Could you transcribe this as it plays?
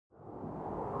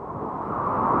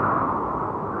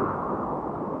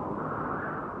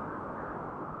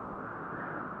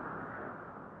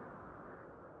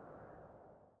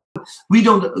We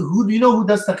don't. Who do you know who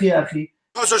does Taqiyya, akhi?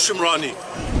 Hasan Shemrani.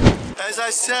 As I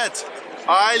said,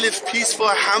 I live peaceful,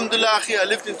 alhamdulillah, akhi. I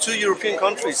lived in 2 European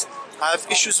countries. I have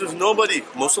issues with nobody.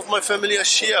 Most of my family are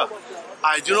Shia.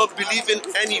 I do not believe in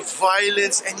any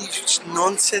violence, any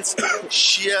nonsense,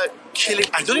 Shia killing.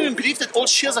 I don't even believe that all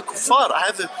Shias are kuffar. I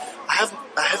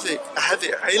have a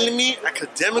ilmi,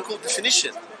 academical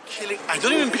definition. Killing. I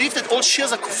don't even believe that all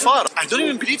Shias are kuffar. I don't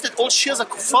even believe that all Shias are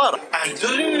kuffar. I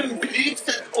don't even believe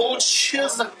that all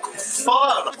Shias are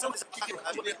kuffar.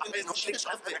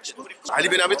 Ali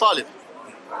bin Abi Talib,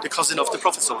 the cousin of the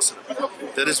Prophet ﷺ.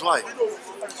 That is why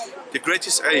the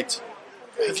greatest Eid.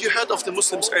 Have you heard of the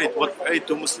Muslims' Eid? What Eid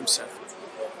do Muslims have?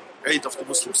 Eid of the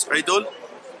Muslims. Eid al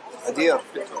Ghadeer.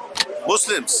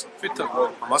 Muslims.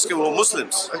 I'm asking about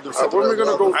Muslims. Eid al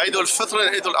Fitr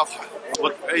and Eid al Adha.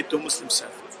 What Eid do Muslims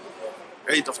have?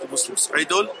 Eid of the Muslims.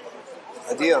 Eid al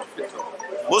Ghadeer.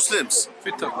 Muslims.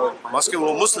 I'm asking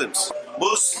about Muslims.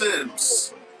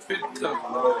 Muslims.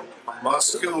 I'm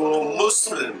asking about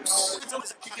Muslims.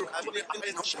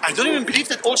 I don't even believe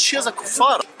that all Shias are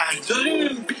kuffar. I don't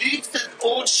even believe that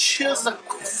all Shias are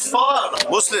kuffar.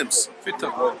 Muslims.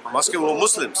 I'm asking about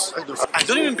Muslims. I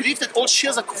don't even believe that all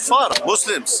Shias are kuffar.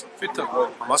 Muslims.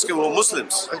 I'm asking about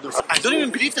Muslims. I don't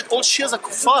even believe that all Shias are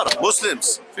kuffar.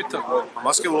 Muslims. I'm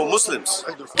asking about Muslims.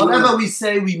 Whatever we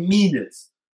say, we mean it.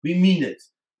 We mean it.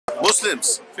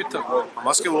 Muslims. I'm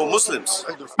asking about Muslims.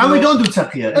 And we don't do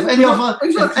Taqiyya. If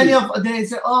any of they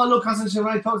say, oh look, Hasan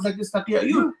Shemrani talks like this Taqiyya.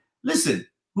 You listen.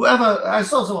 Whoever I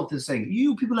saw some of this saying,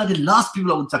 you people are the last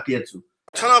people I would Taqiyya to.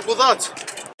 Tanaqudat.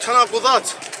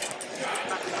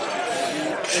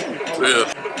 Yeah.